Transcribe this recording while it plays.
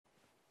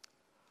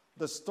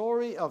The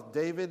story of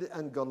David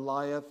and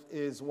Goliath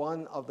is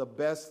one of the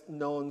best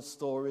known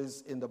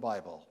stories in the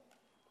Bible.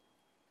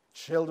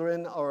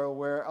 Children are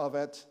aware of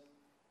it.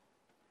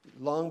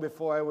 Long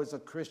before I was a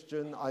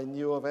Christian, I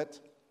knew of it.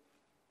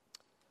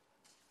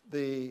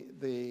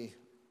 The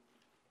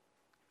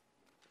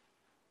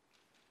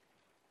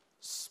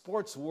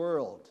sports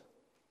world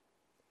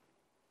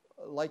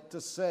like to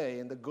say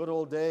in the good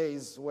old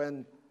days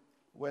when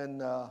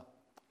the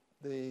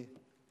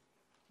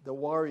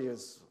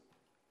Warriors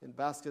in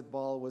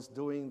basketball was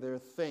doing their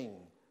thing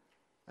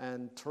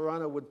and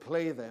Toronto would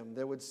play them,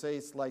 they would say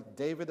it's like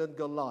David and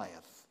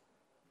Goliath.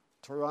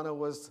 Toronto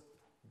was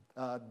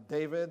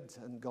David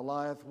and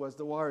Goliath was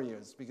the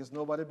Warriors because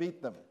nobody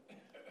beat them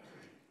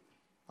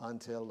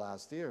until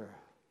last year.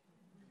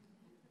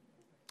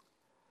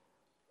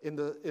 In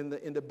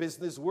the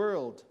business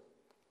world,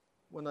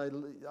 when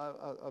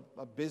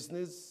a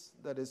business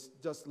that is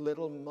just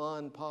little ma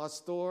and pa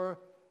store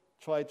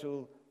try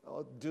to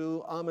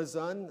do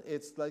Amazon,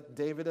 it's like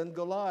David and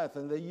Goliath,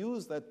 and they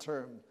use that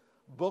term.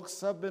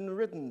 Books have been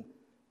written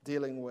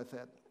dealing with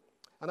it.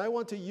 And I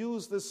want to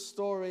use this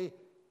story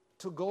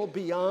to go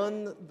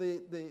beyond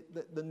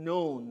the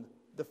known,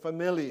 the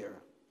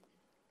familiar.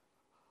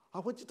 I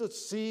want you to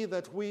see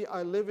that we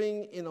are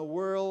living in a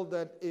world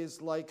that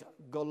is like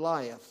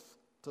Goliath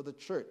to the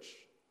church.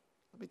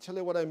 Let me tell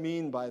you what I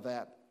mean by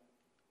that.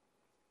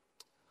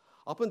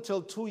 Up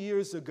until 2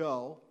 years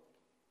ago,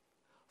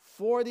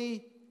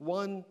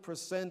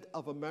 41%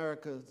 of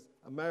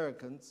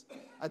Americans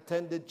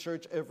attended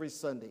church every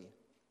Sunday.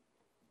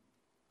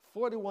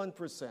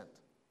 41%.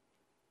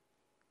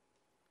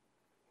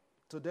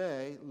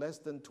 Today, less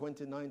than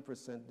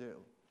 29%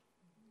 do.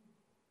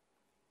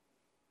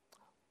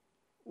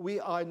 We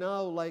are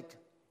now like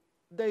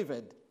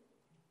David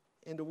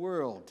in the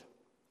world.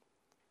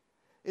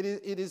 It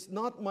is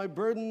not my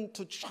burden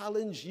to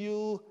challenge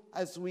you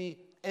as we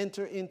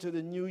enter into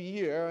the new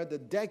year, the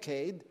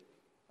decade,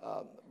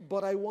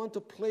 but I want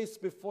to place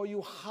before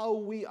you how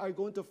we are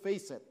going to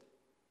face it.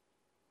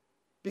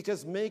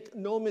 Because make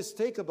no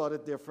mistake about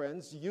it, dear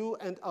friends, you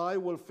and I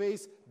will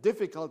face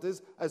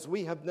difficulties as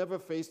we have never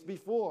faced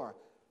before.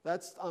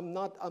 I'm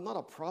not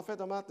a prophet,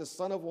 I'm not the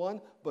son of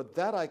one, but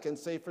that I can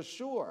say for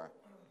sure.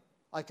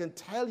 I can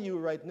tell you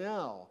right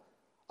now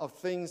of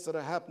things that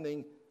are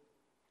happening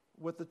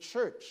with the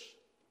church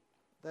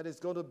that is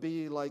going to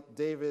be like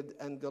David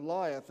and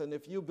Goliath. And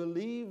if you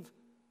believe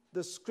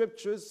the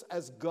scriptures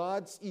as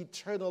God's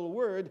eternal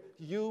word,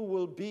 you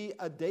will be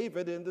a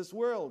David in this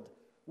world.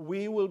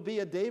 We will be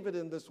a David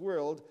in this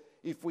world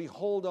if we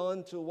hold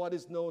on to what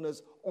is known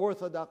as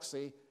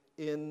orthodoxy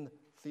in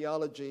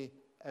theology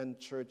and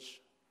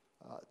church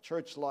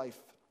life.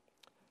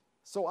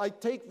 So I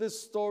take this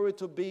story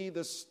to be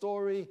the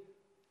story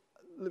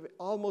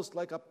almost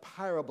like a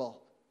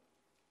parable.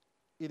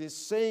 It is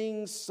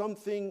saying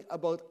something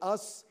about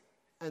us,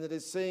 and it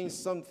is saying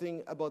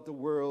something about the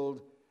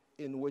world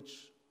in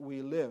which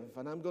we live.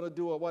 And I'm going to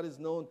do what is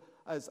known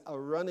as a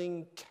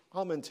running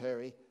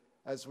commentary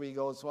as we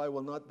go, so I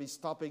will not be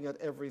stopping at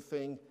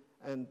everything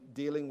and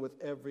dealing with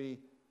everything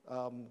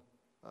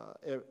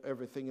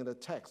in the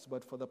text,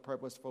 but for the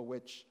purpose for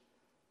which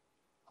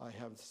I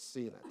have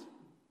seen it.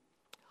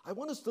 I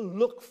want us to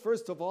look,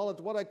 first of all, at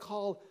what I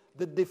call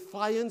the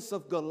defiance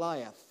of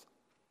Goliath.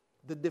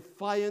 The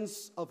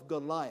defiance of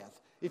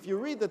Goliath. If you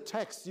read the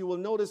text, you will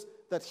notice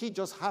that he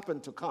just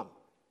happened to come.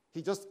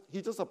 He just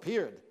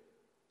appeared.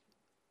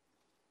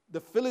 The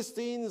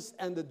Philistines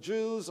and the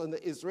Jews and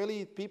the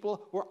Israeli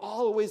people were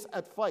always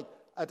at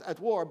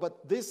war,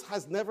 but this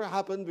has never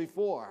happened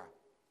before.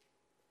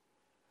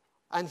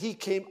 And he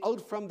came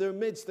out from their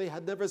midst. They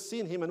had never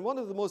seen him. And one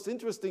of the most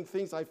interesting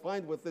things I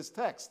find with this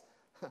text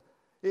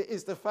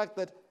is the fact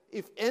that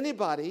if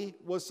anybody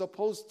was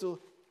supposed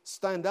to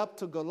stand up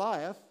to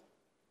Goliath,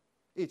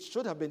 it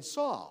should have been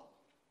Saul.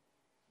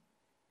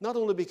 Not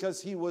only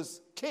because he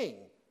was king,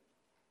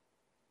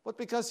 but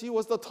because he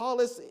was the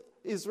tallest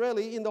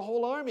Israeli in the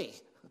whole army.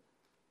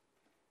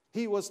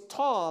 He was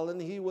tall, and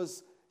he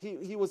was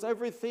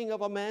everything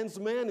of a man's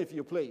man, if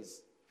you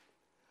please.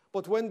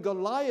 But when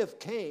Goliath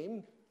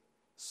came,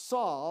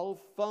 Saul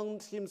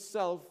found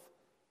himself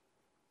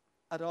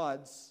at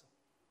odds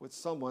with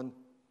someone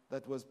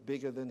that was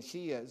bigger than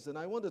he is. And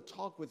I want to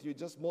talk with you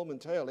just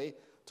momentarily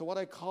to what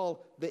I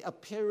call the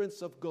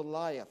appearance of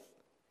Goliath.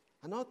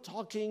 I'm not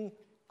talking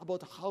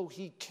about how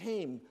he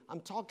came. I'm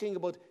talking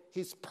about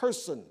his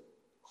person.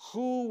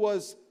 Who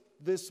was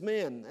this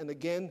man? And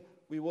again,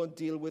 we won't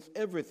deal with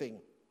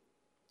everything.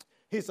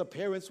 His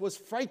appearance was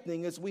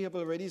frightening, as we have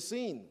already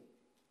seen.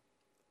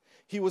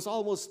 He was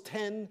almost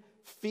 10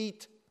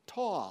 feet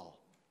tall.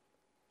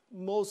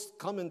 Most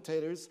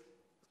commentators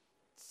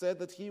said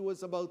that he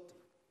was about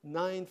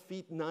 9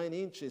 feet 9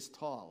 inches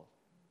tall.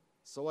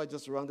 So I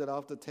just rounded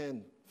off to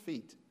 10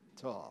 feet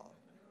tall.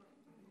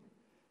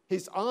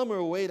 His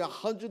armor weighed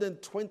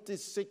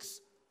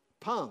 126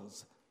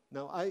 pounds.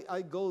 Now,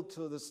 I go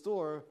to the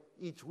store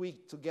each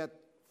week to get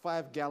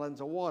 5 gallons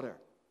of water.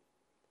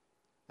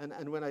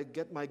 And when I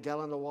get my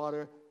gallon of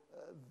water,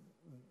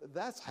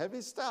 that's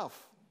heavy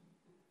stuff.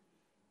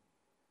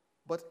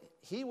 but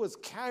he was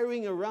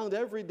carrying around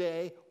every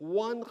day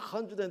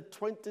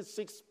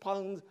 126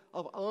 pounds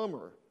of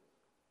armor.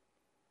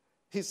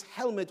 His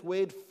helmet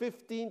weighed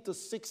 15 to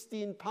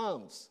 16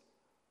 pounds.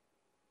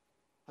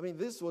 I mean,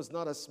 this was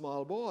not a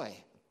small boy.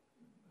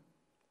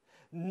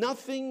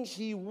 Nothing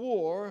he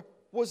wore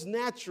was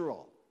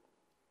natural.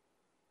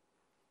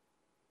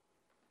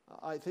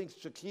 I think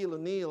Shaquille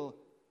O'Neal,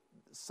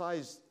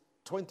 size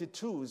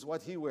 22 is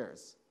what he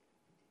wears.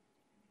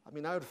 I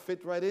mean, I would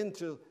fit right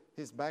into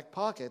his back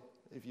pocket,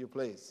 if you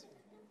please.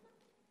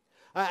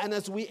 And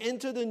as we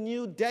enter the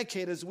new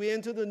decade, as we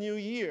enter the new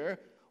year,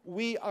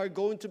 we are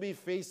going to be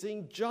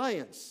facing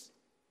giants.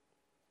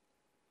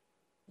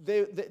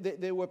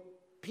 They were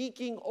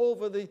peeking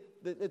over the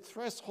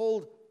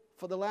threshold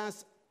for the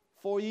last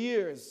 4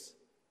 years,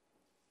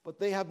 but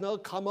they have now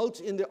come out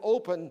in the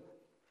open,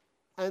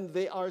 and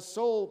they are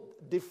so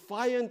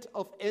defiant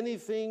of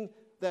anything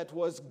that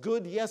was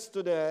good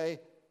yesterday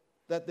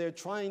that they're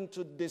trying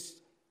to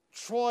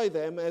destroy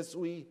them as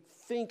we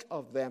think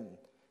of them.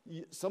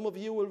 Some of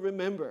you will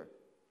remember.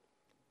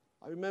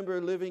 I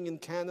remember living in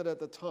Canada at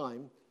the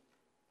time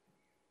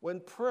when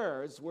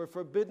prayers were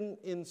forbidden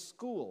in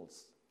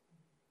schools,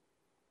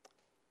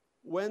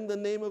 when the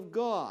name of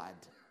God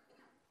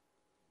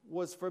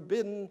was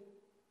forbidden,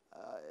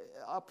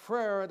 a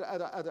prayer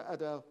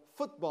at a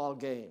football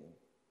game.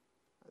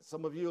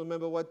 Some of you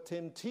remember what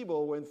Tim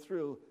Tebow went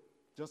through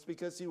just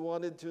because he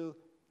wanted to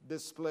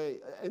display.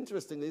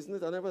 Interesting, isn't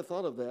it? I never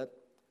thought of that.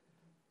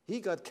 He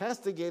got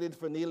castigated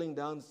for kneeling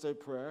down to say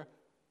prayer,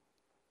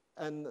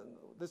 and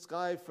this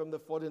guy from the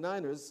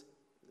 49ers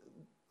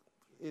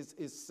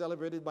is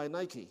celebrated by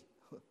Nike.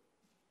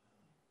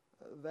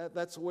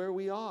 That's where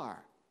we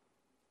are.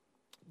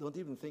 Don't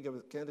even think of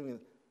it. Can't even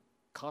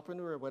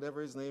Carpenter or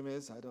whatever his name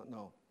is. I don't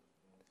know.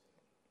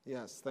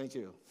 Yes, thank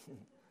you.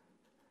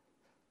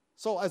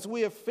 So as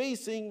we are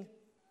facing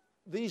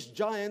these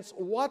giants,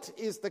 what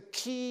is the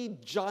key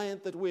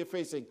giant that we are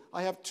facing?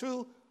 I have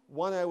two.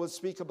 One I will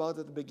speak about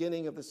at the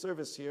beginning of the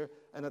service here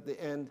and at the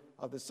end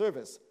of the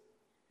service.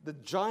 The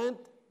giant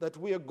that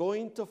we are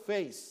going to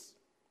face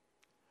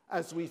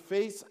as we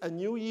face a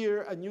new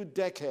year, a new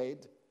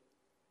decade,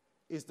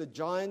 is the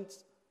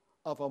giant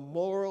of a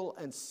moral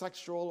and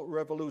sexual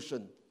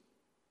revolution.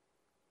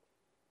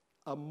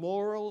 A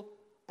moral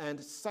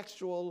and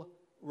sexual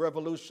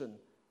revolution.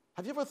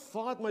 Have you ever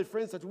thought, my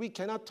friends, that we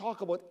cannot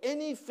talk about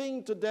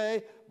anything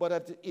today, but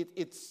that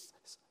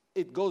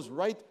it goes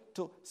right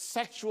to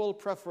sexual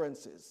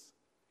preferences,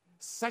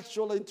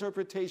 sexual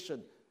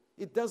interpretation?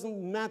 It doesn't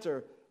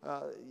matter.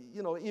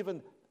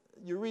 Even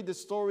you read the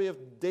story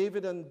of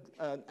David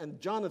and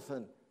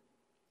Jonathan.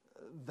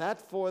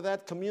 That for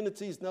that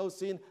community is now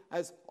seen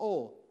as,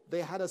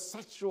 they had a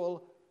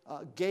sexual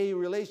gay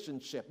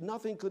relationship.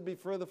 Nothing could be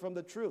further from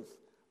the truth.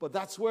 But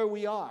that's where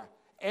we are.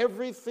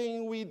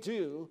 Everything we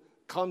do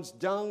comes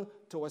down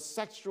to a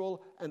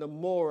sexual and a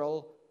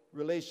moral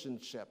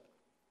relationship.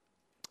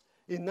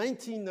 In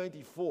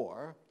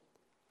 1994,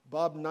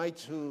 Bob Knight,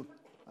 who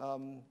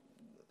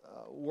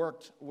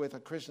worked with a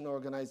Christian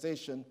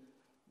organization,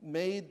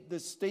 made the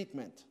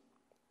statement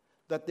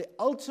that the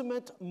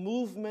ultimate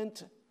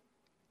movement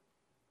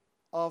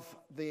of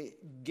the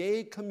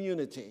gay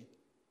community,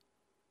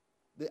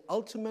 the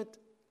ultimate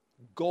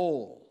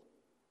goal,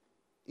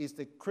 is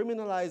the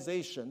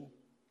criminalization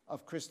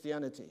of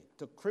Christianity,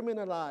 to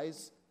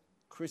criminalize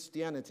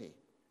Christianity.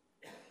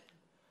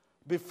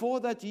 Before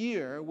that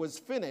year was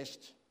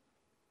finished,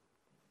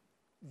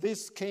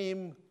 this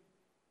came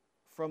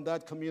from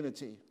that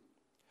community.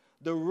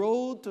 The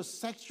road to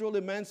sexual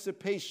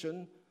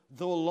emancipation,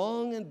 though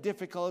long and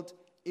difficult,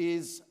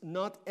 is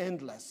not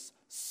endless.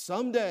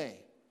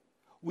 Someday,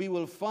 we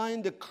will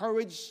find the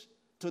courage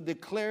to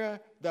declare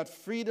that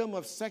freedom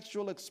of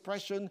sexual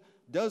expression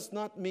does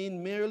not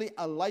mean merely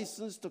a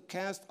license to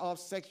cast off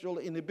sexual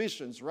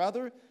inhibitions.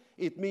 Rather,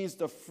 it means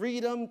the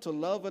freedom to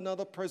love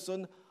another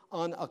person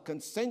on a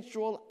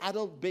consensual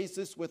adult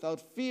basis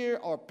without fear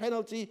or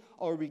penalty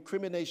or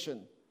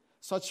recrimination.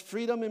 Such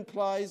freedom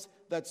implies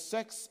that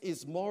sex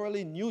is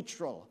morally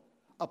neutral,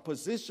 a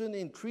position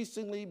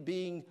increasingly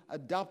being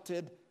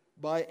adopted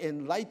by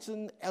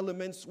enlightened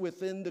elements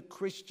within the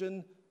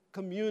Christian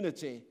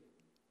community.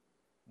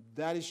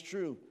 That is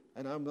true,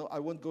 and I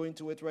won't go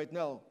into it right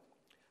now.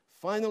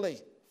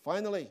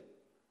 Finally,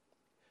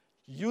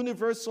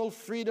 universal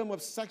freedom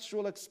of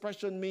sexual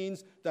expression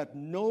means that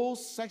no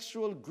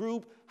sexual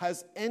group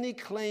has any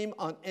claim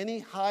on any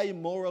high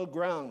moral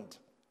ground.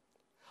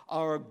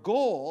 Our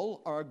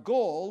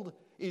goal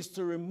is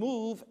to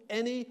remove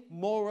any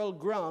moral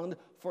ground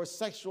for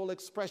sexual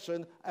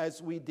expression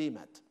as we deem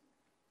it.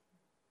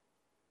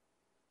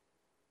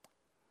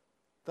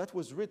 That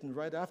was written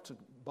right after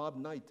Bob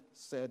Knight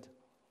said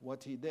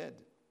what he did.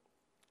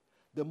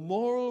 The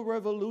moral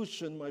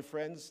revolution, my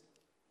friends,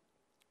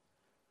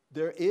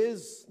 there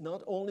is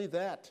not only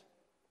that.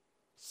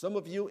 Some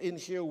of you in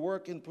here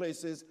work in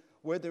places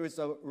where there is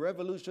a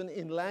revolution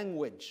in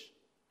language.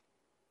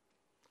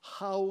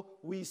 How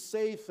we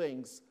say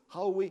things,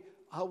 how we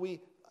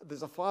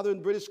there's a father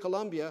in British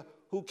Columbia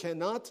who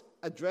cannot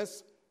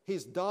address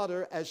his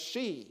daughter as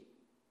she,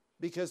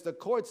 because the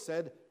court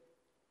said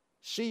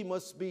she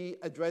must be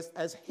addressed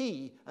as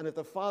he, and if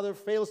the father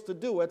fails to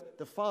do it,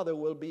 the father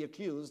will be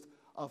accused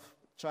of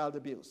child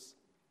abuse.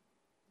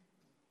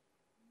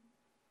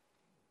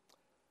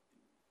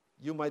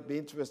 You might be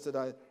interested.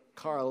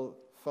 Carl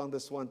found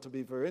this one to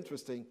be very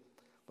interesting,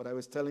 but I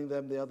was telling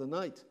them the other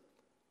night.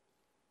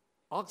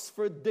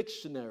 Oxford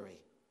Dictionary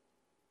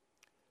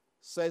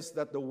says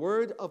that the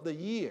word of the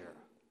year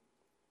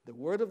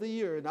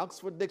in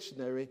Oxford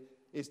Dictionary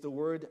is the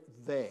word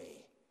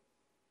they.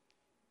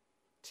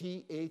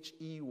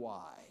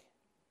 T-H-E-Y.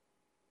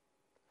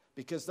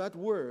 Because that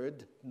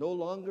word no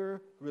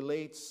longer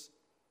relates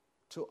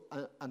to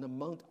an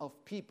amount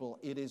of people.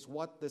 It is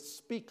what the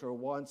speaker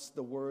wants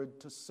the word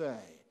to say.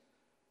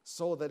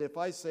 So that if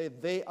I say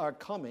they are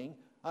coming,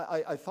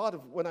 I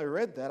thought when I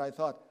read that, I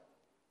thought,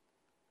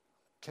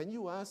 can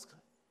you ask,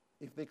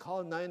 if they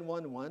call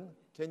 911,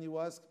 can you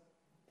ask,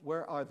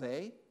 where are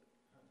they?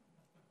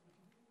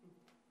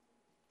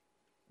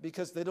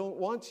 Because they don't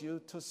want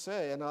you to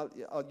say, and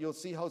you'll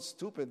see how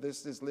stupid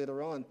this is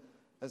later on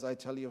as I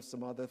tell you of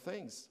some other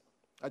things.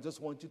 I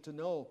just want you to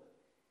know.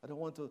 I don't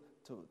want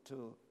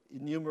to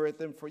enumerate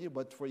them for you,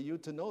 but for you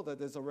to know that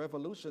there's a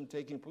revolution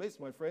taking place,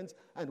 my friends,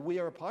 and we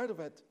are a part of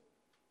it.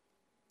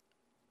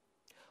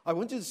 I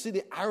want you to see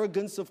the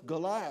arrogance of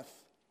Goliath,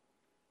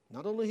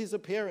 not only his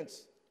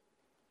appearance.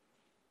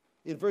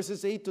 In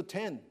verses 8 to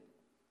 10,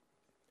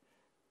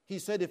 he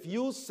said, if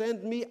you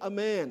send me a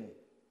man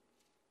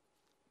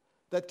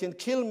that can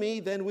kill me,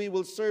 then we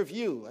will serve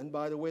you. And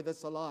by the way,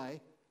 that's a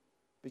lie,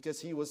 because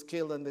he was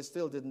killed and they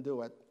still didn't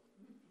do it.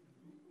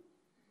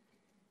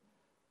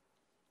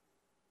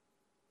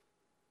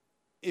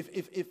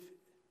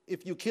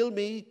 If you kill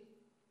me,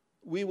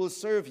 we will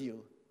serve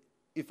you.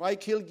 If I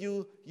kill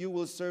you, you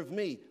will serve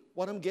me.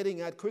 What I'm getting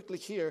at quickly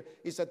here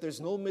is that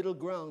there's no middle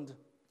ground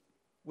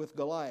with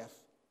Goliath.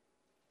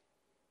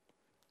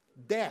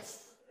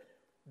 Death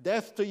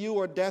to you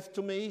or death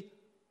to me,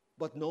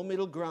 but no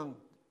middle ground.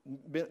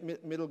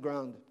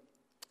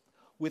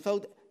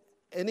 Without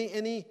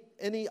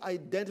any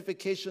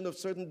identification of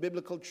certain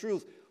biblical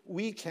truth,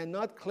 we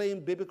cannot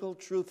claim biblical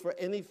truth for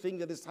anything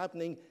that is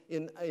happening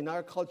in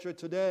our culture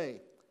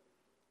today.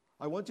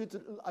 I want you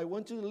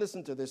to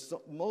listen to this.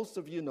 So most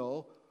of you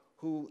know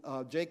who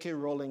J.K.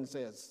 Rowling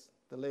is,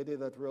 the lady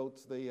that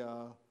wrote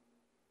the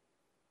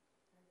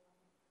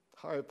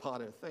Harry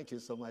Potter. Thank you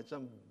so much.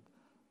 I'm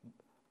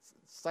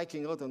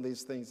psyching out on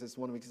these things this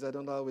morning because I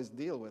don't always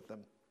deal with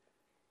them.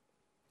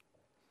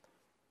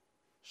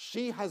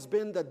 She has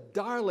been the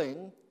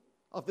darling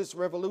of this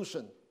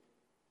revolution.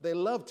 They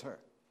loved her.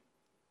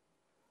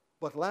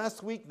 But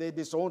last week they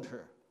disowned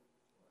her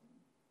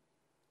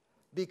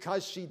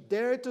because she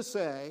dared to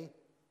say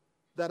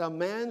that a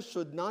man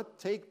should not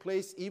take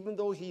place even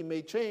though he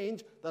may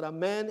change, that a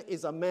man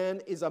is a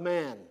man is a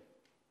man.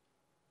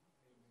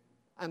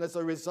 And as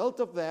a result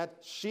of that,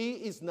 she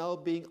is now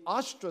being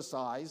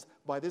ostracized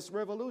by this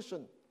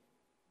revolution.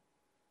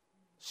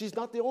 She's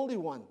not the only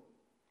one.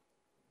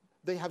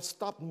 They have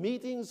stopped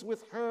meetings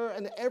with her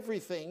and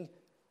everything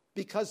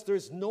because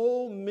there's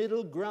no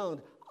middle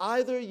ground.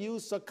 Either you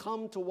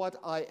succumb to what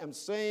I am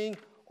saying,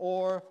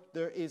 or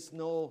there is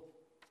no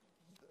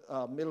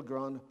middle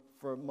ground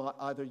for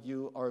either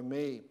you or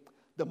me.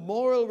 The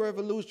moral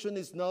revolution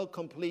is now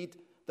complete,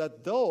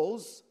 that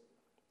those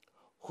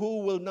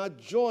who will not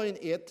join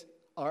it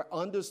are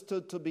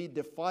understood to be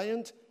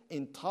defiant,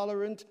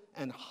 intolerant,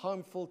 and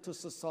harmful to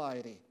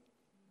society.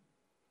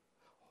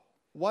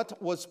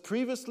 What was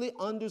previously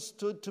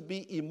understood to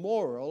be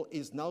immoral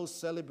is now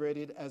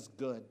celebrated as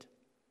good.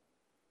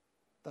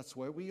 That's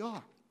where we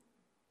are.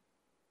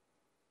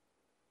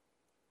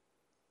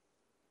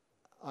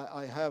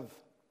 I'm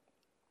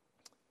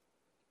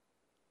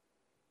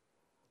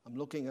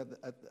looking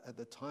at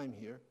the time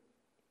here.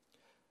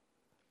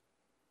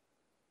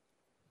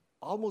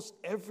 Almost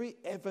every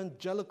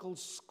evangelical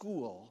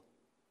school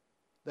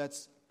that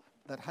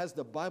has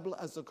the Bible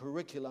as a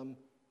curriculum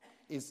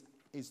is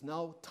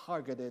now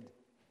targeted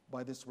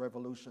by this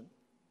revolution.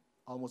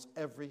 Almost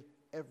every.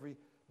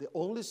 The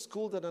only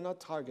schools that are not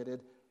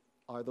targeted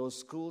are those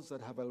schools that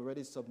have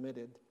already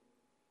submitted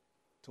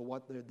to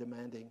what they're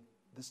demanding,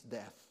 this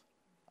death.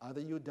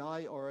 Either you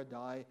die or I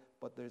die,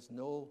 but there's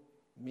no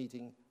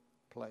meeting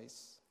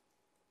place.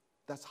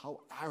 That's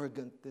how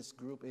arrogant this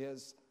group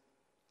is.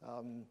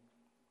 I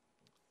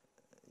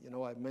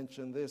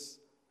mentioned this,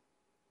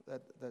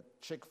 that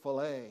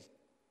Chick-fil-A,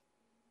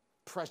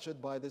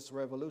 pressured by this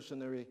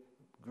revolutionary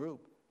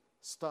group,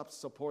 stopped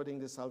supporting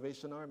the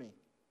Salvation Army.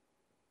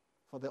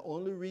 For the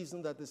only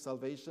reason that the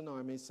Salvation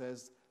Army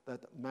says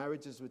that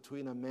marriage is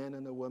between a man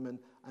and a woman,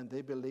 and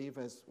they believe,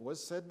 as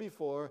was said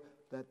before,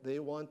 that they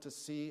want to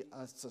see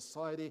a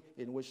society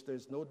in which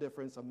there's no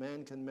difference. A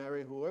man can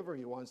marry whoever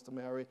he wants to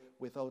marry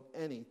without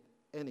any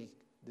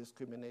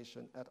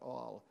discrimination at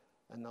all.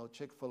 And now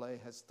Chick-fil-A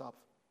has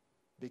stopped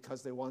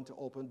because they want to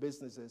open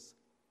businesses.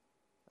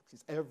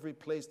 Every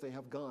place they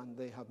have gone,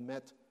 they have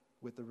met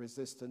with the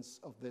resistance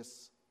of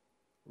this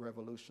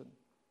revolution.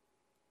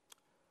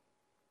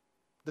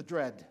 The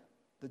dread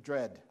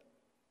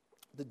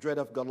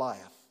of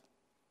Goliath.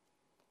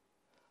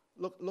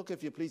 Look,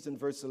 if you please, in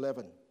verse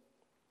 11.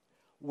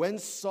 When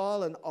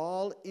Saul and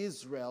all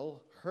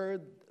Israel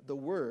heard the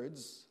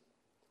words,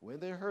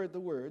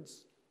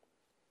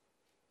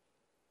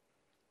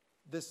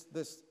 this,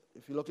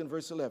 if you look in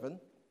verse 11,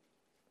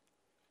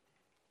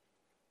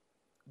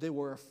 they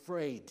were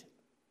afraid.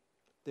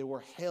 They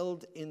were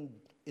held in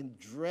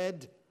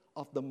dread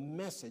of the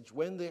message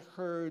when they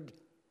heard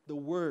the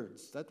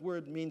words. That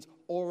word means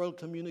oral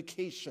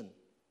communication.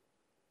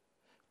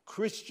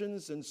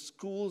 Christians in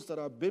schools that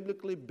are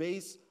biblically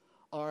based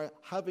are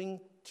having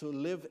to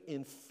live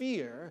in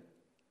fear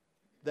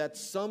that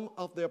some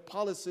of their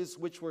policies,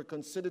 which were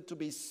considered to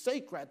be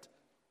sacred,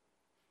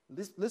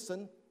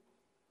 listen,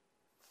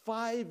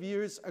 5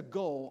 years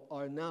ago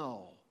are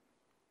now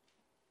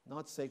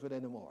not sacred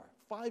anymore.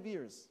 5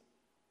 years.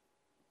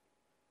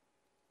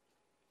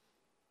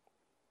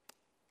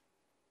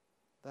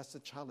 That's the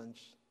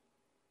challenge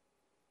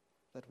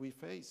that we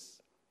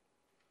face.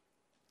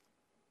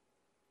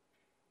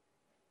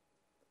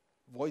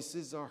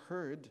 Voices are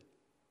heard,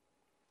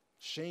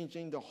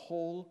 changing the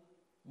whole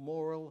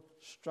moral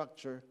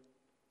structure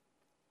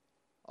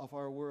of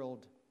our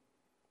world.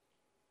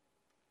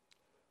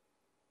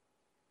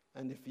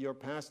 And if your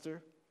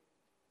pastor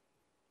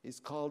is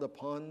called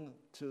upon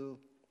to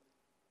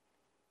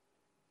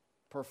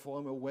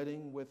perform a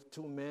wedding with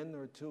 2 men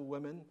or 2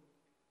 women,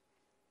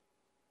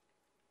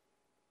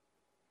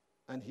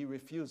 and he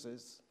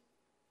refuses,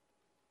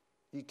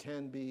 he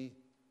can be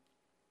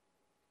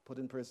put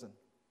in prison.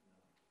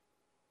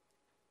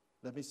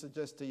 Let me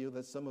suggest to you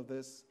that some of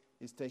this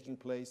is taking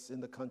place in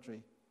the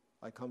country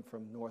I come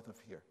from, north of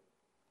here.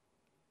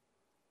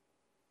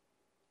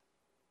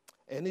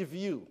 Any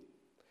view,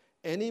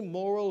 any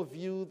moral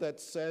view that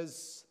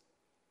says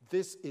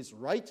this is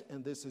right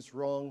and this is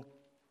wrong,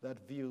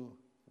 that view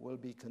will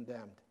be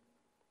condemned.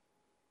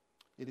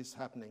 It is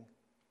happening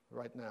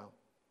right now.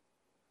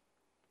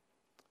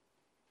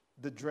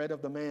 The dread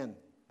of the man.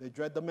 They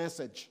dread the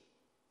message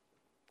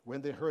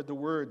when they heard the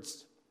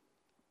words.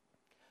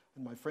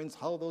 And my friends,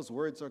 how those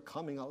words are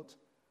coming out.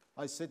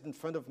 I sit in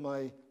front of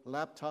my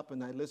laptop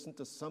and I listen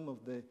to some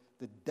of the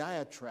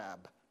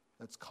diatribe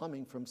that's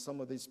coming from some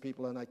of these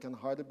people, and I can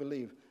hardly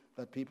believe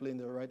that people in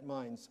their right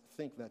minds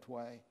think that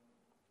way.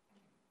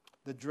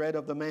 The dread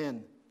of the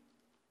man.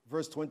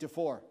 Verse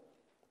 24.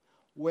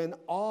 When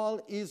all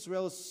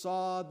Israel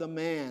saw the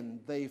man,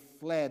 they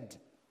fled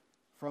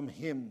from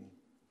him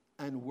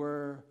and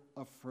were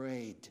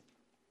afraid.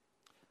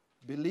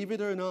 Believe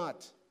it or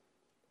not,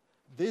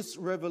 this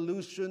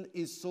revolution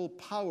is so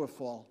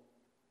powerful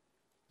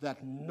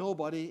that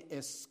nobody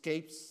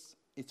escapes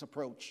its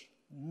approach.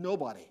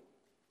 Nobody.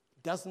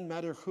 Doesn't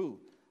matter who.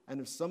 And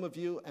if some of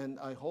you, and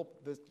I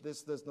hope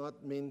this does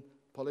not mean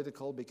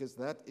political, because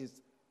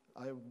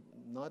I'm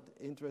not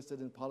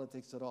interested in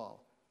politics at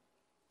all.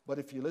 But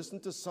if you listen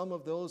to some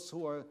of those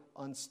who are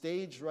on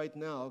stage right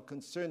now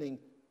concerning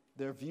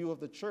their view of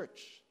the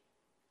church,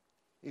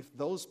 if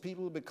those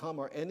people become,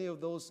 or any of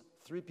those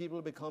 3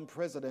 people become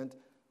president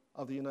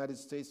of the United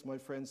States, my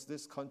friends,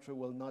 this country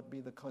will not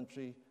be the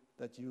country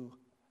that you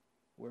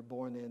were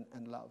born in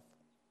and love.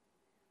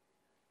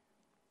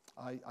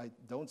 I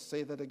don't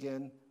say that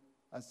again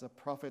as a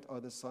prophet or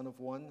the son of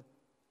one,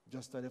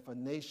 just that if a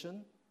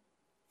nation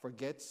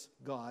forgets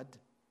God,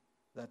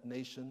 that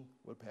nation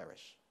will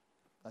perish.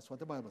 That's what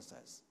the Bible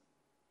says.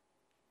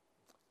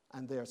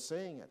 And they are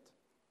saying it.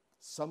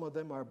 Some of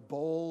them are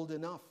bold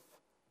enough,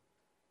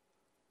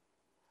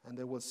 and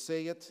they will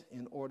say it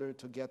in order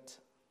to get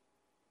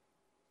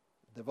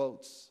the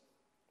votes.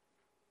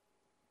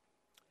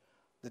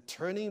 The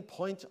turning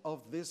point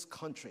of this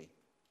country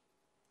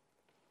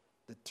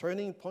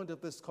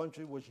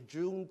was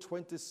June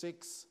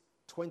 26,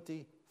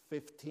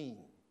 2015,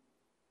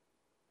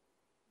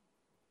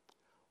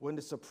 when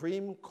the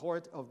Supreme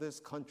Court of this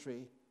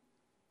country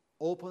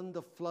opened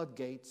the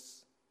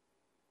floodgates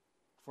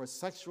for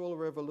sexual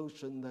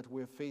revolution that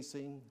we're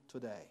facing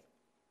today.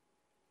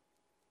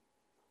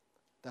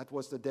 That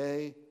was the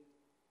day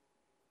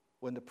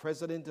when the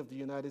President of the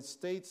United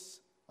States,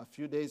 a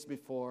few days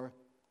before,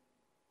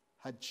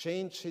 had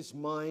changed his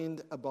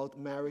mind about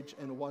marriage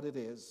and what it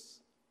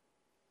is,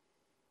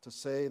 to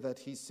say that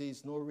he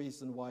sees no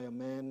reason why a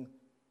man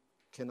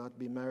cannot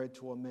be married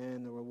to a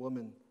man or a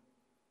woman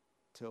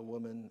to a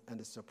woman, and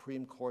the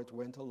Supreme Court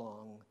went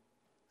along,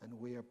 and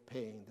we are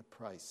paying the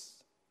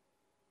price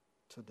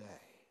today.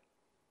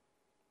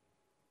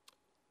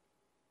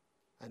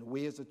 And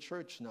we as a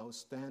church now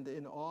stand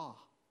in awe.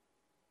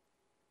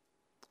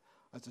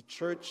 As a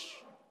church,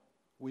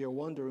 we are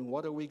wondering,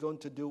 what are we going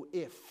to do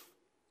if?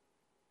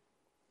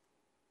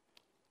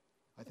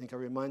 I think I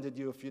reminded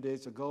you a few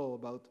days ago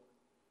about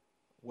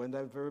when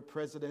that very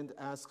president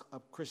asked a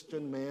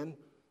Christian man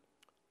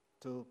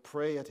to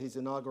pray at his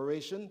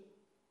inauguration.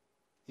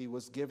 He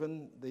was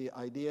given the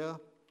idea,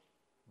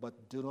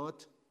 but do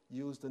not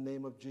use the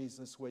name of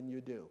Jesus when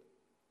you do.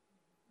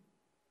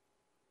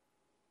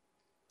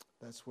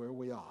 That's where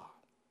we are.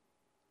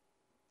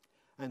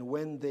 And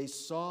when they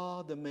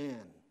saw the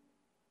man,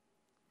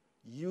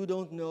 You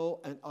don't know,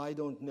 and I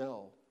don't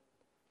know.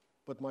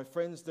 But my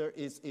friends, there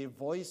is a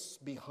voice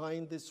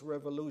behind this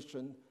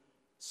revolution,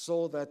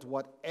 so that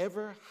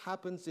whatever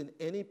happens in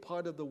any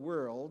part of the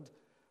world,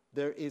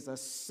 there is a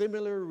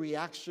similar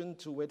reaction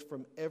to it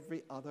from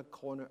every other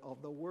corner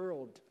of the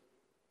world.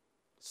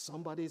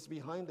 Somebody's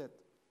behind it.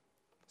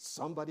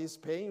 Somebody's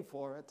paying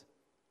for it.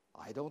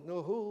 I don't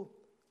know who.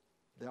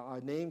 There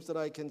are names that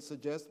I can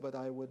suggest, but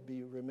I would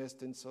be remiss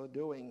in so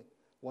doing.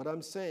 What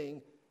I'm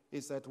saying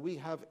is that we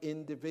have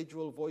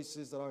individual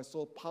voices that are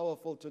so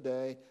powerful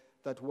today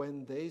that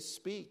when they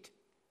speak,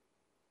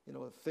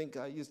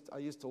 I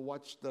used to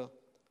watch the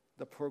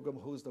program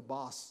Who's the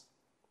Boss?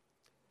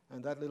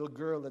 And that little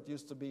girl that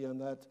used to be on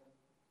that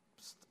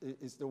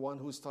is the one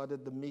who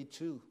started the Me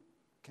Too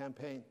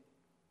campaign.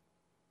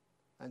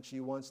 And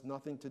she wants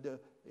nothing to do.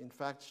 In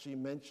fact, she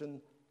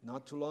mentioned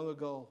not too long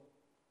ago,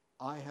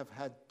 I have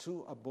had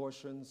 2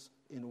 abortions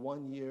in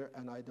 1 year,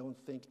 and I don't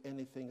think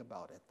anything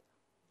about it.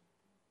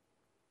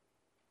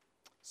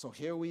 So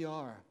here we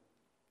are.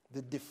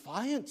 The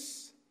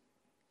defiance,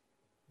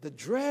 the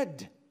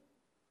dread.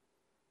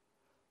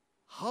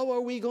 How are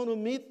we going to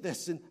meet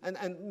this?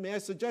 And may I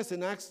suggest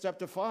in Acts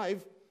chapter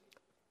 5,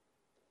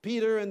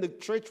 Peter and the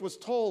church was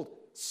told,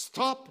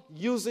 stop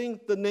using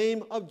the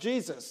name of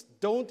Jesus.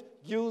 Don't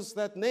use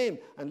that name.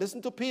 And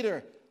listen to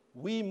Peter.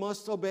 We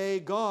must obey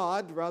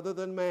God rather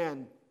than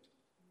man.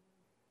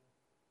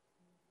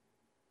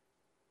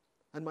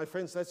 And my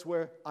friends, that's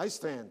where I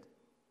stand.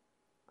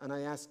 And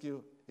I ask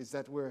you, is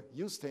that where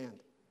you stand?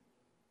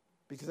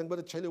 Because I'm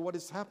going to tell you what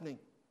is happening.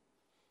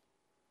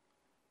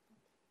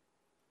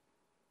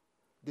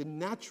 The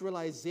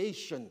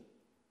naturalization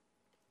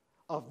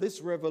of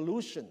this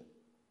revolution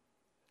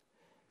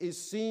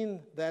is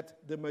seen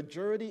that the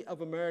majority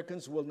of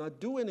Americans will not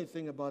do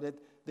anything about it.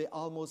 They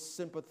almost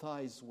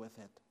sympathize with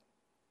it.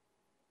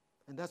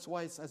 And that's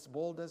why it's as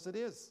bold as it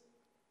is.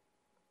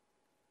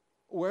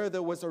 Where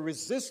there was a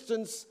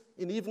resistance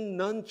in even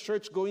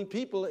non-church going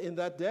people in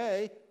that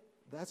day,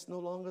 that's no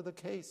longer the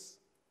case.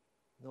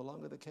 No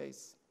longer the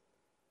case.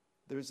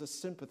 There is a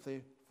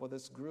sympathy for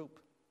this group.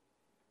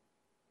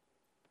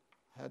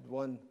 I had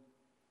one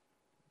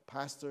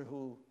pastor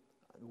a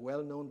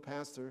well-known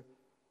pastor,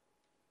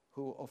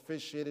 who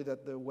officiated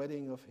at the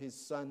wedding of his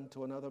son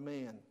to another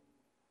man.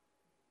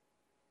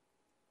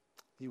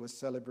 He was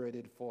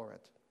celebrated for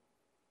it.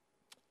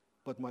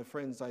 But my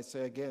friends, I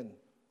say again,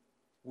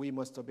 we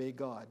must obey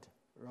God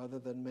rather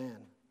than man.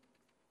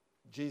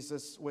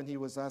 Jesus, when he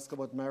was asked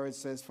about marriage,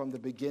 says, from the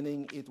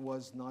beginning it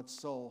was not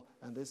so.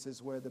 And this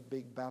is where the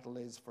big battle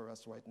is for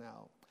us right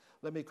now.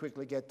 Let me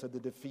quickly get to the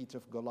defeat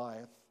of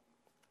Goliath.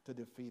 To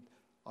defeat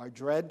our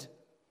dread.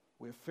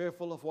 We're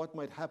fearful of what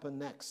might happen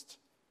next.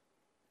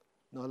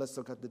 Now let's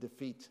look at the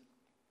defeat.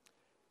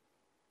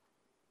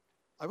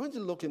 I want to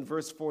look in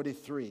verse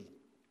 43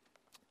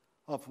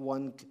 of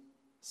 1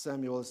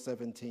 Samuel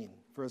 17.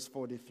 Verse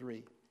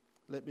 43.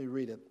 Let me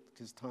read it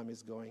because time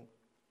is going.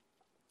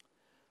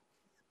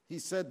 He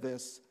said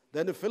this,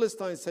 then the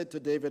Philistine said to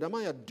David, am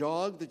I a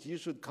dog that you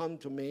should come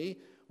to me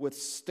with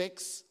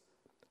sticks?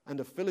 And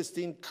the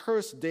Philistine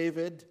cursed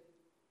David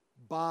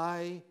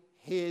by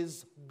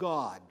his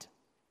God.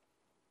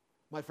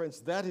 My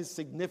friends, that is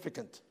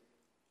significant.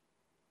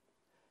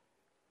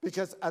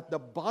 Because at the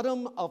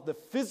bottom of the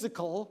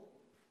physical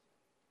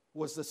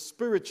was the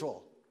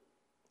spiritual.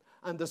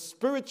 And the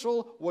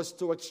spiritual was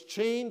to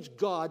exchange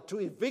God, to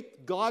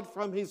evict God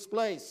from his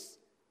place.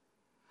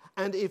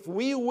 And if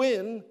we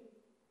win,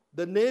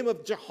 the name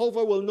of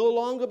Jehovah will no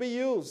longer be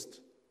used.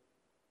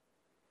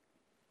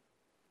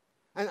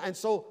 And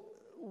so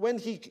when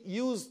he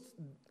used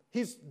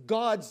his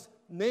God's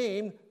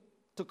name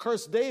to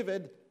curse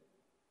David,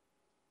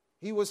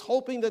 he was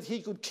hoping that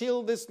he could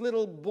kill this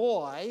little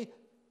boy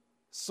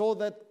so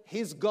that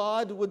his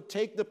God would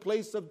take the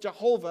place of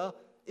Jehovah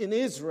in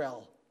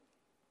Israel.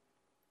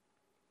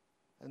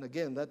 And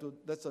again,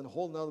 that's a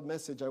whole nother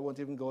message. I won't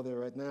even go there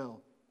right now.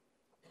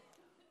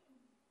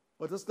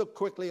 But let's look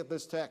quickly at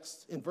this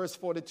text in verse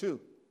 42.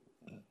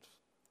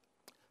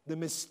 The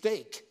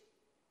mistake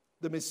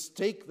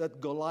that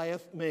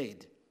Goliath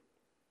made.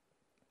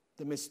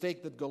 The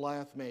mistake that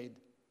Goliath made.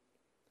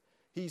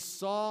 He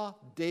saw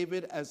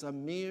David as a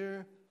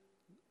mere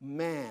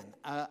man,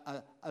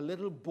 a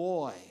little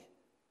boy.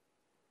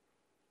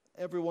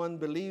 Everyone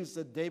believes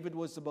that David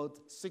was about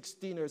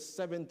 16 or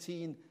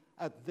 17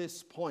 at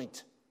this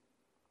point.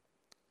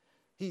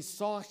 He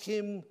saw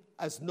him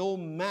as no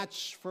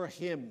match for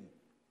him.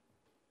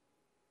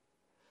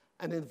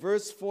 And in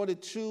verse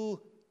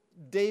 42,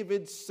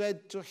 David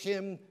said to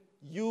him,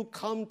 you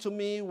come to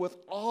me with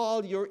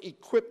all your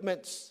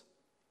equipments.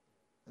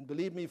 And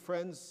believe me,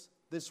 friends,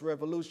 this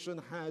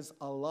revolution has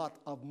a lot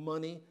of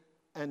money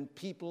and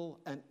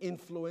people and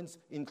influence,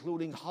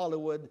 including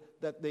Hollywood,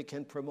 that they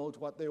can promote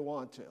what they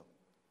want to.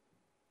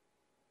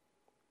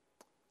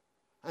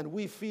 And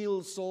we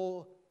feel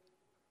so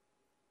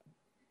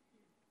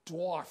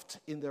dwarfed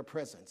in their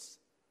presence.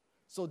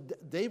 So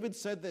David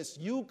said this,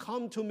 you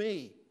come to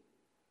me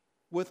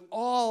with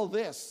all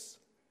this,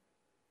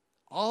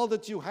 all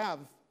that you have,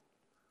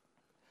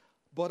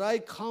 But I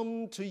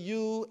come to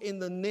you in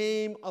the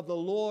name of the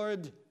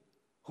Lord,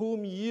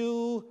 whom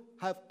you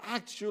have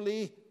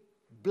actually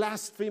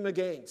blasphemed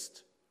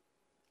against.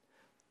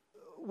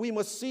 We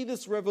must see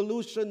this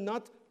revolution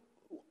not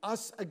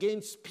us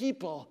against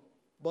people,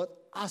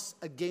 but us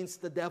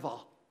against the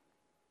devil,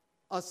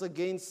 us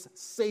against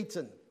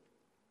Satan.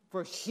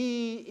 For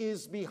he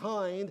is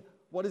behind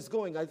what is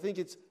going. I think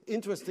it's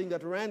interesting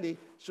that Randy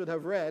should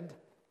have read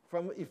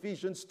from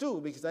Ephesians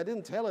 2, because I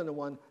didn't tell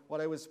anyone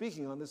what I was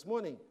speaking on this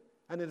morning.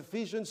 And in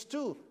Ephesians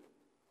 2,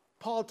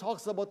 Paul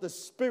talks about the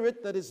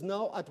spirit that is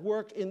now at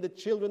work in the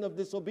children of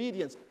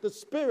disobedience. The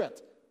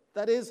spirit,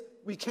 that is,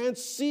 we can't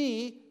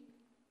see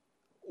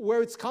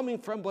where it's coming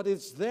from, but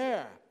it's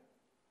there.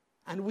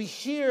 And we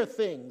hear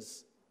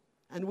things,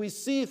 and we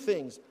see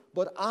things.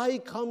 But I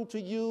come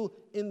to you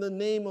in the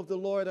name of the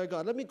Lord our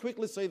God. Let me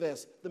quickly say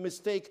this. The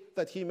mistake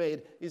that he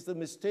made is the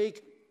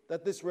mistake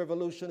that this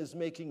revolution is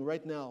making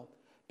right now.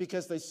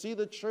 Because they see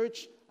the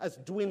church as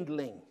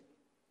dwindling.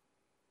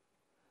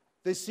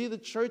 They see the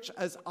church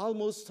as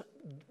almost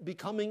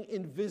becoming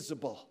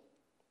invisible.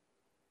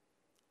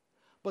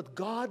 But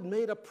God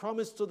made a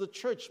promise to the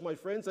church, my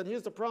friends, and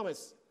here's the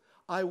promise.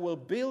 I will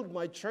build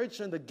my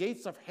church and the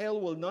gates of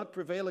hell will not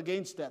prevail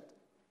against it.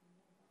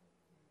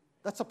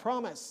 That's a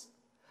promise.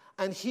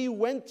 And he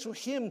went to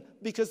him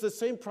because the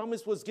same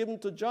promise was given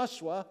to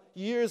Joshua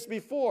years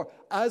before.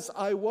 As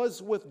I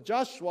was with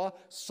Joshua,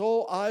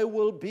 so I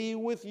will be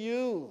with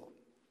you.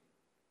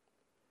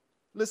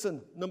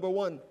 Listen, number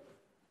one,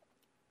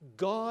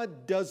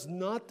 God does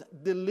not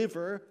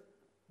deliver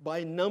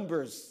by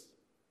numbers.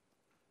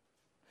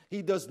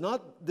 He does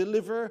not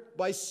deliver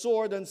by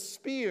sword and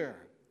spear.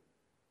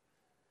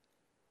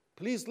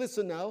 Please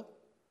listen now.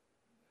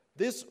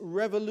 This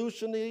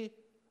revolutionary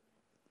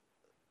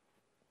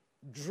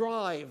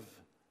drive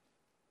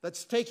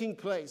that's taking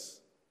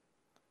place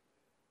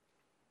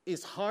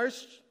is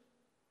harsh,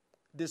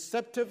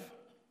 deceptive,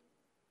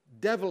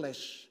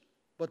 devilish.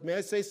 But may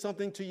I say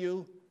something to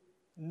you?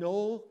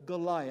 No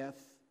Goliath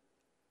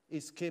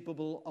is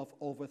capable of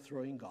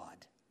overthrowing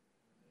God.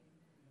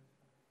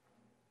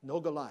 No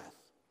Goliath.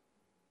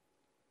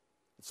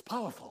 It's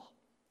powerful.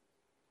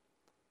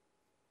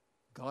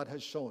 God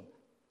has shown.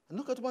 And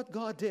look at what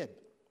God did.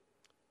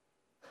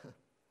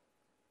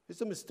 It's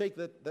a mistake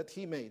that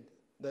he made,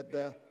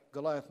 that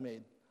Goliath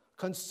made.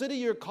 Consider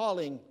your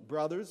calling,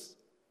 brothers.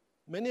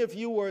 Many of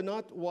you were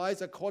not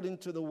wise according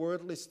to the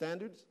worldly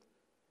standards.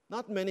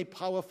 Not many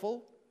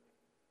powerful.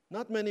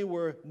 Not many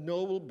were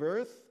noble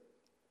birth.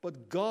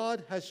 But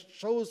God has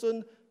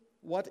chosen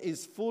what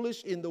is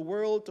foolish in the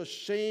world to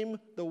shame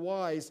the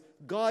wise.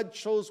 God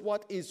chose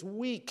what is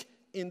weak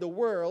in the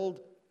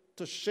world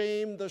to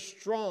shame the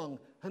strong.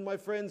 And my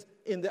friends,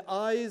 in the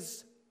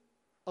eyes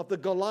of the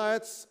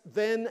Goliaths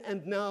then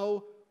and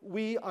now,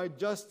 we are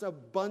just a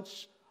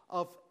bunch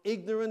of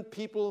ignorant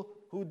people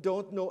who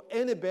don't know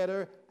any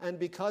better. And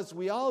because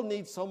we all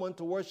need someone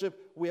to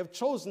worship, we have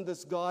chosen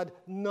this God.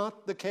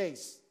 Not the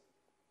case.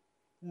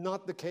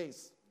 Not the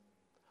case.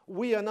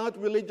 We are not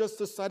religious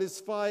to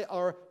satisfy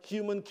our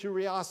human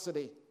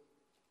curiosity.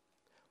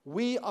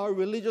 We are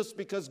religious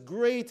because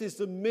great is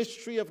the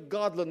mystery of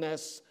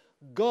godliness.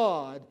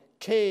 God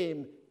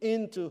came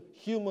into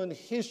human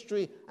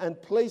history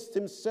and placed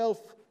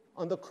himself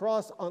on the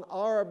cross on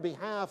our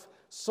behalf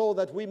so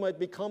that we might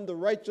become the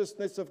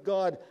righteousness of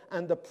God.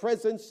 And the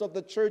presence of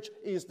the church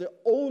is the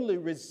only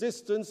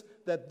resistance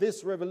that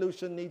this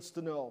revolution needs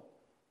to know.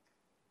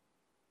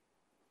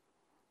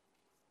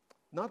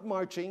 Not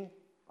marching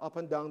up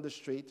and down the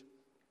street,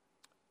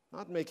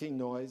 not making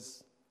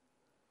noise.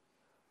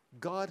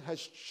 God has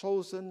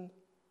chosen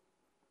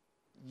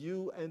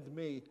you and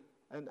me.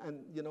 And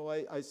you know,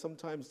 I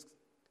sometimes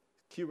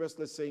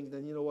curiously saying,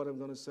 then you know what I'm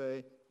going to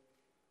say?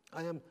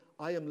 I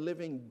am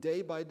living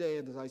day by day,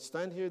 and as I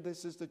stand here,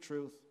 this is the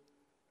truth,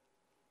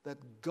 that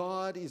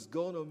God is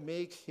going to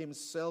make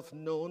himself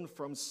known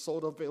from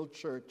Sodaville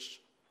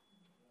Church.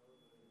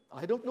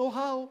 I don't know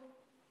how.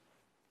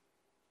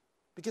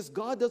 Because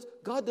God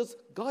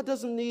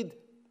doesn't need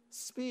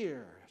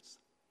spears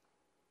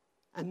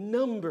and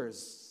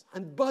numbers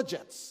and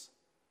budgets.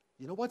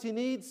 You know what he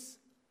needs?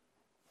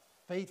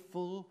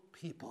 Faithful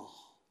people.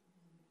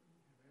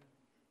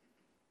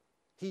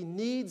 He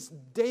needs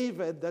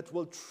David that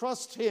will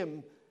trust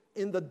him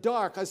in the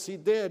dark, as he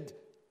did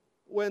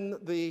when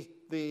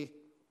the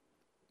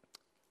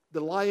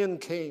lion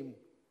came,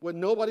 when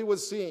nobody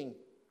was seeing,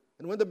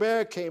 and when the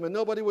bear came and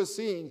nobody was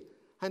seeing.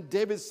 And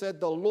David said,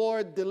 the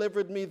Lord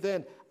delivered me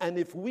then. And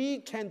if we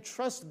can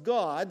trust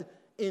God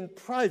in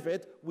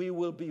private, we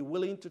will be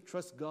willing to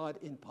trust God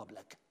in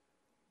public.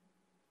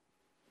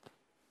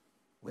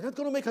 We're not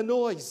going to make a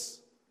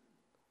noise,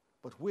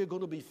 but we're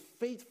going to be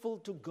faithful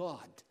to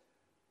God.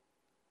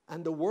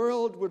 And the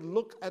world would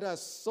look at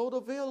us,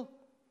 Sodaville,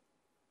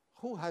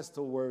 who has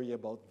to worry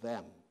about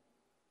them?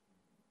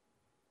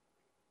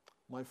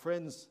 My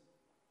friends,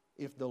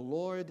 if the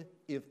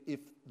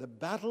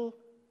battle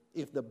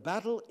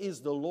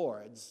is the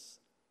Lord's,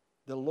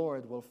 the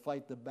Lord will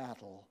fight the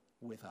battle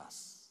with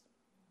us.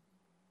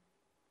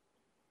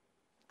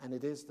 and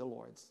it is the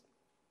Lord's.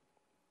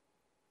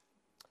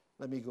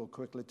 Let me go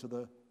quickly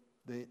to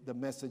the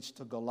message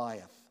to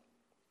Goliath.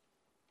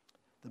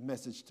 The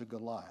message to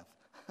Goliath.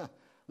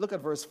 Look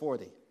at verse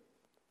 40.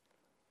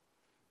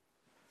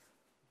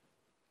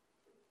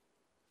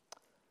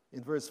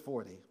 In verse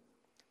 40,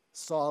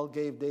 Saul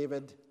gave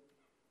David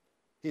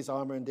his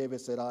armor, and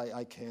David said,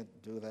 I can't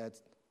do that.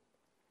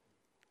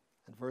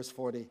 And verse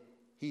 40,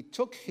 he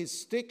took his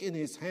stick in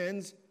his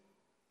hands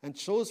and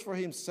chose for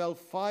himself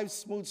 5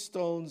 smooth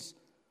stones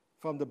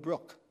from the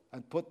brook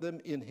and put them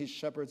in his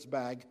shepherd's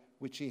bag,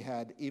 which he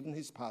had, even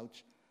his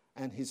pouch,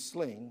 and his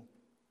sling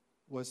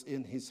was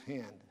in his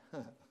hand.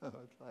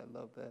 I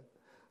love that.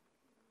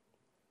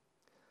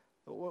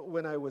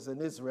 When I was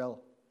in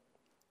Israel,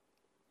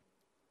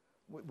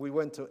 we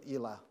went to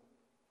Elah.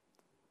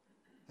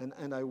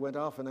 And I went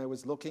off and I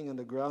was looking on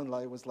the ground.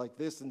 I was like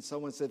this, and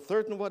someone said,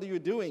 Thurton, what are you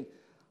doing?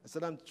 I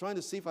said, I'm trying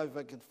to see if I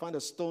can find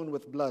a stone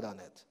with blood on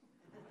it.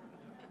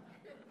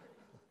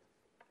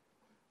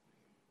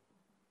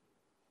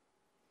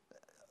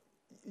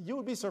 You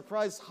would be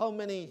surprised how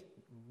many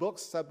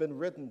books have been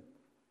written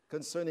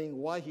concerning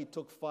why he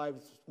took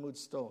 5 smooth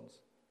stones.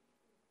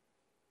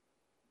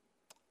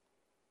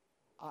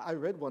 I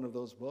read one of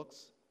those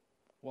books,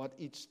 what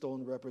each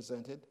stone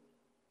represented.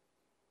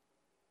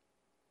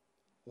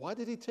 Why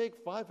did he take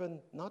 5 and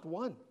not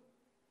 1?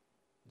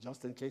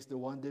 Just in case the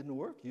one didn't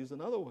work, use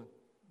another one.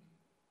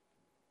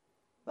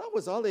 That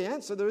was all the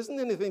answer. There isn't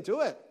anything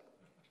to it.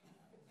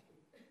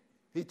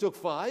 He took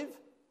 5.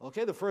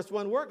 Okay, the first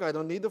one worked. I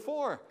don't need the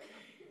 4.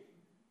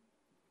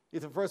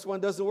 If the first one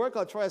doesn't work,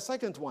 I'll try a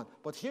second one.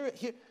 But here,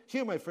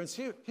 my friends,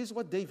 here's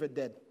what David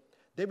did.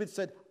 David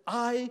said,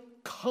 I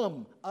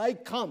come.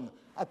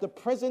 At the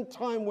present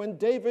time when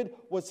David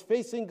was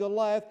facing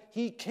Goliath,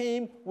 he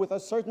came with a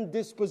certain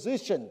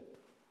disposition.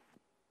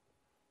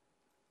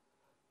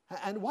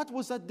 And what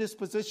was that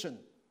disposition?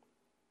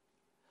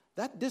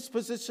 That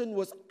disposition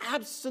was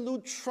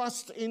absolute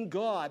trust in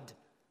God.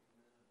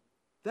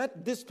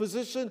 That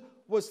disposition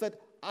was that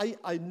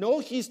I know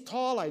he's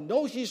tall, I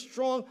know he's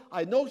strong,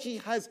 I know he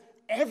has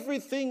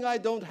everything I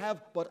don't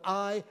have, but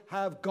I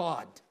have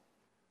God.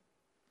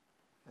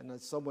 And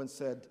as someone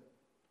said,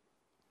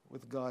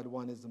 with God,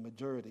 one is the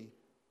majority.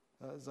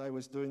 As I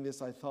was doing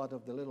this, I thought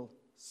of the little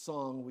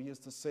song we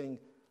used to sing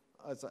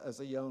as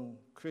a young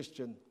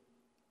Christian,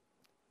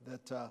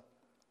 that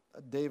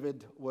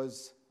David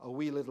was a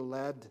wee little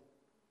lad,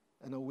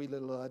 and a wee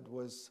little lad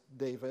was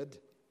David.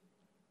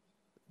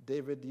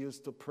 David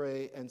used to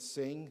pray and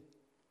sing,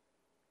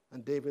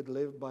 and David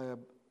lived by a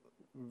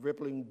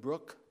rippling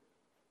brook,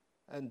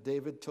 and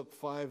David took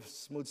 5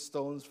 smooth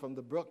stones from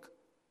the brook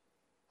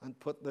and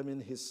put them in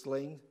his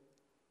sling.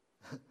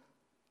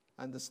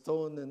 And the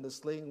stone in the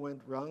sling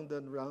went round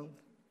and round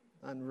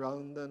and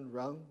round and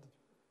round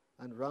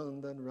and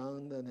round and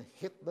round and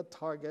hit the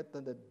target,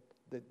 and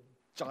the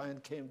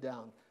giant came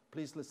down.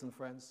 Please listen,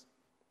 friends.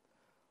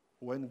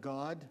 When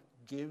God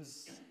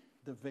gives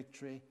the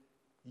victory,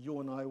 you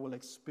and I will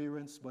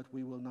experience, but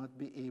we will not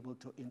be able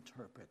to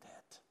interpret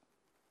it.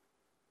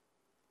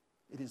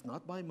 It is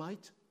not by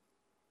might.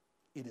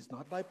 It is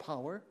not by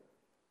power.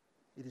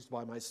 It is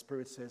by my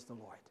Spirit, says the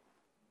Lord.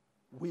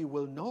 We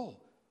will know.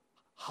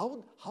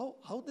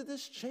 How did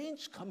this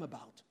change come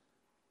about?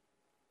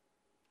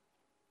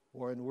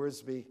 Warren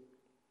Wiersbe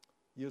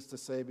used to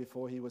say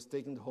before he was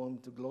taken home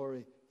to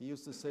glory, he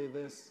used to say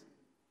this,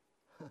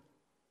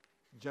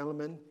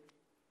 gentlemen,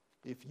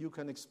 if you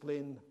can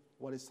explain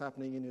what is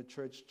happening in your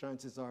church,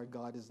 chances are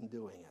God isn't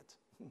doing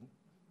it.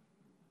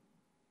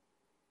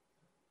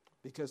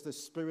 Because the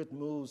Spirit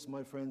moves,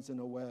 my friends, in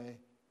a way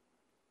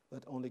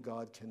that only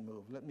God can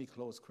move. Let me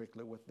close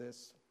quickly with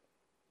this.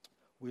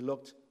 We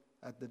looked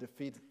at the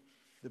defeat,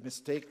 the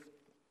mistake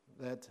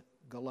that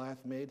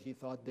Goliath made. He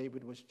thought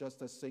David was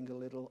just a single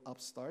little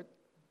upstart.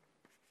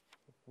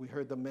 We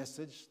heard the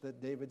message that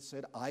David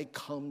said, I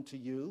come to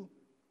you.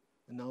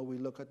 And now we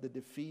look at the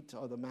defeat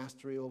or the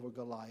mastery over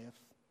Goliath.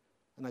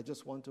 And I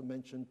just want to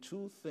mention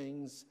 2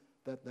 things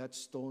that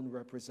stone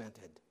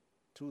represented.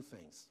 2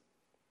 things.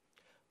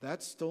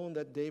 That stone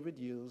that David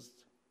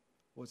used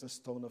was a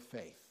stone of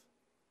faith.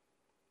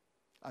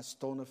 A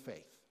stone of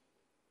faith.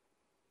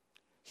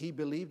 He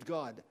believed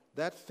God.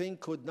 That thing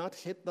could not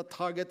hit the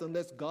target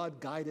unless God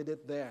guided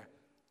it there.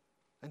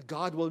 And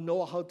God will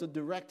know how to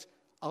direct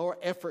our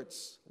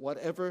efforts.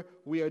 Whatever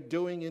we are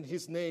doing in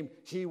His name,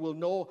 He will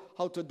know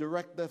how to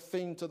direct the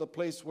thing to the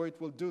place where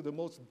it will do the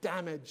most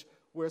damage,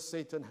 where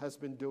Satan has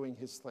been doing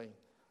his thing.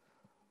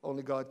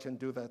 Only God can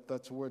do that.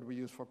 That's a word we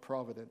use for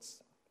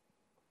providence.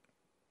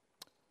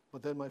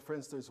 But then, my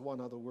friends, there's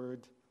one other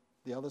word.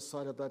 The other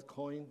side of that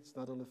coin, it's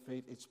not only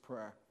faith, it's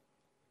prayer.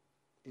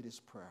 It is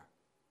prayer.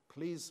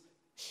 Please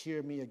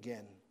hear me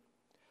again.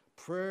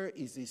 Prayer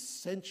is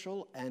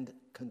essential and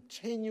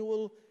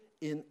continual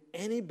in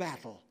any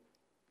battle.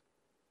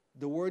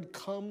 The word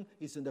come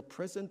is in the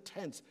present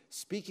tense,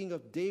 speaking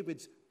of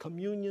David's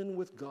communion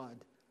with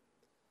God.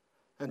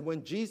 And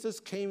when Jesus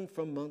came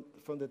from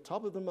the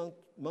top of the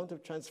Mount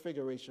of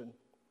Transfiguration,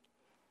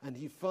 and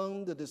he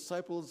found the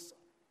disciples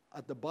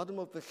at the bottom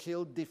of the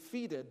hill,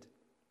 defeated.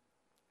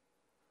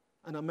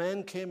 And a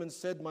man came and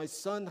said, my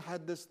son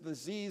had this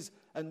disease,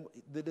 and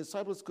the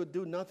disciples could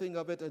do nothing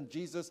of it, and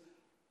Jesus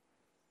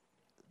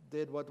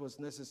did what was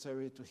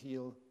necessary to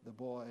heal the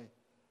boy.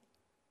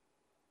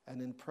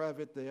 And in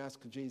private, they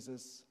asked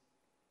Jesus,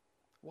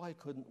 why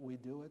couldn't we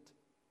do it?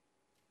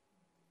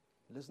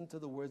 Listen to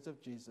the words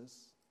of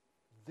Jesus.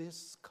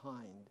 This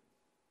kind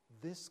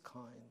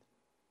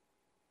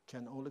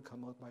can only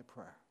come out by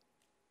prayer.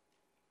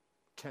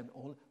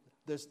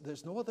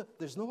 There's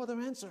no other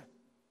answer.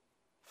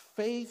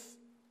 Faith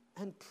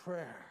and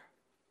prayer.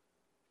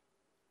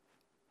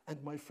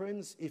 And my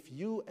friends, if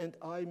you and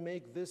I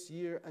make this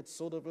year at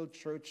Soderville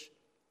Church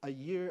a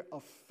year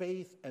of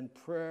faith and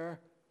prayer,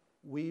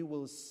 we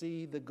will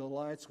see the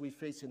Goliaths we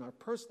face in our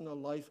personal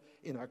life,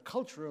 in our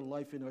cultural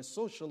life, in our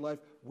social life.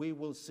 We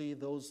will see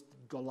those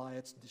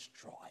Goliaths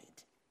destroyed.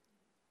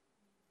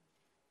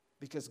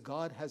 Because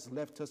God has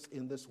left us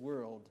in this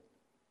world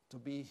to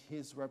be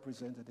His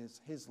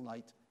representatives, His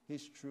light,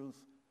 His truth.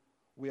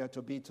 We are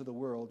to be to the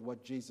world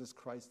what Jesus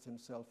Christ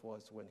Himself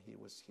was when He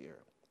was here.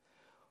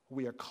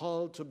 We are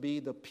called to be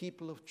the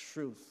people of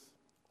truth,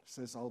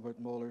 says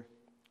Albert Mohler.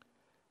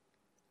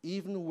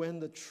 Even when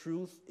the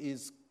truth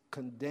is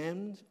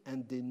condemned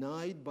and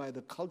denied by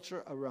the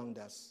culture around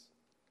us,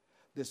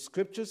 the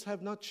scriptures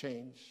have not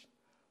changed.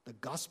 The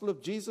gospel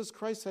of Jesus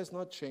Christ has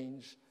not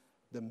changed.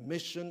 The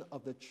mission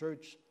of the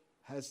church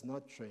has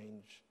not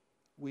changed.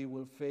 We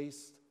will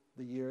face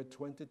the year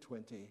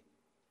 2020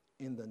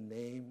 in the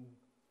name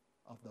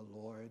of the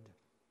Lord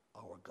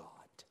our God.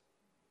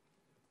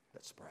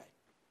 Let's pray.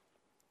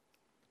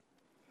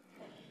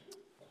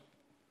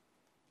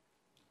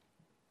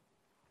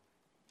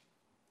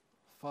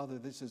 Father,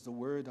 this is the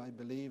word I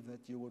believe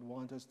that you would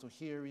want us to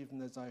hear,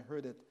 even as I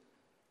heard it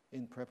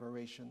in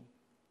preparation.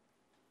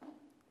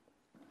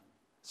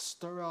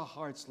 Stir our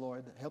hearts,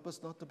 Lord. Help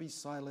us not to be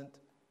silent,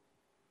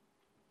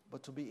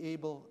 but to be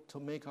able to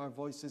make our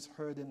voices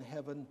heard in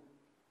heaven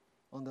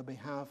on the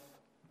behalf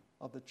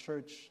of the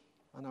church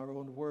and our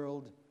own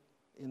world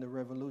in the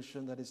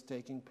revolution that is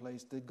taking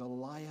place, the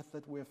Goliath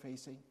that we're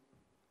facing.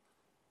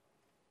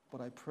 But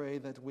I pray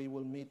that we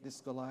will meet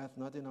this Goliath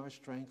not in our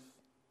strength,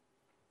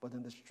 but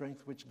in the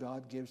strength which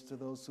God gives to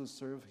those who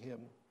serve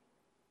Him.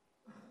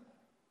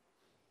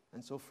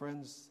 And so,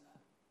 friends,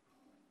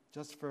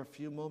 just for a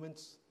few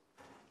moments,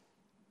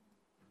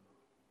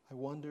 I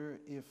wonder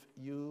if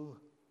you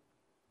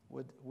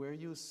would, where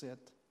you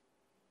sit,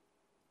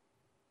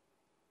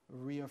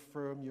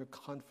 reaffirm your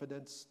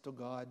confidence to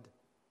God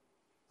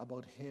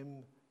about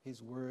Him,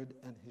 His Word,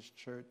 and His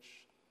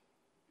church,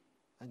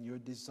 and your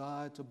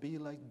desire to be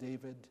like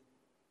David,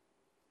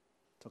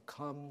 to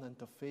come and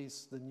to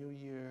face the new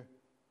year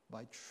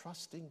by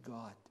trusting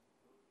God,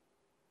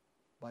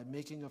 by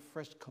making a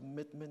fresh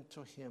commitment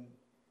to Him,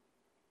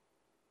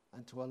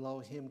 and to allow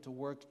Him to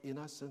work in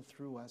us and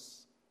through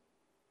us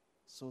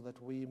so that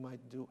we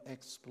might do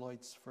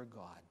exploits for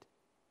God.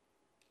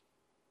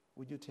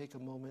 Would you take a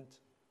moment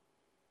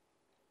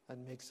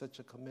and make such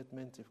a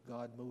commitment if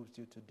God moves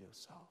you to do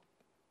so?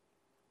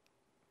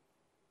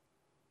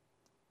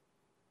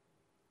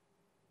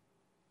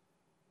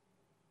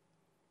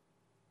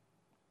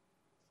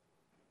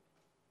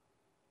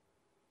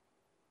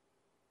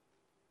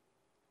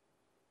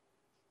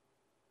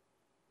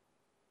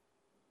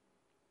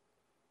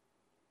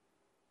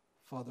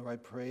 Father, I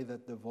pray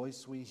that the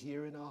voice we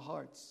hear in our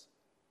hearts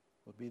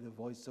will be the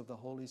voice of the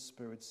Holy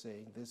Spirit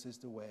saying, this is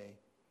the way,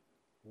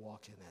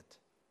 walk in it.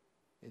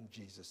 In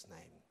Jesus'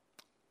 name,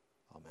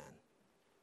 amen.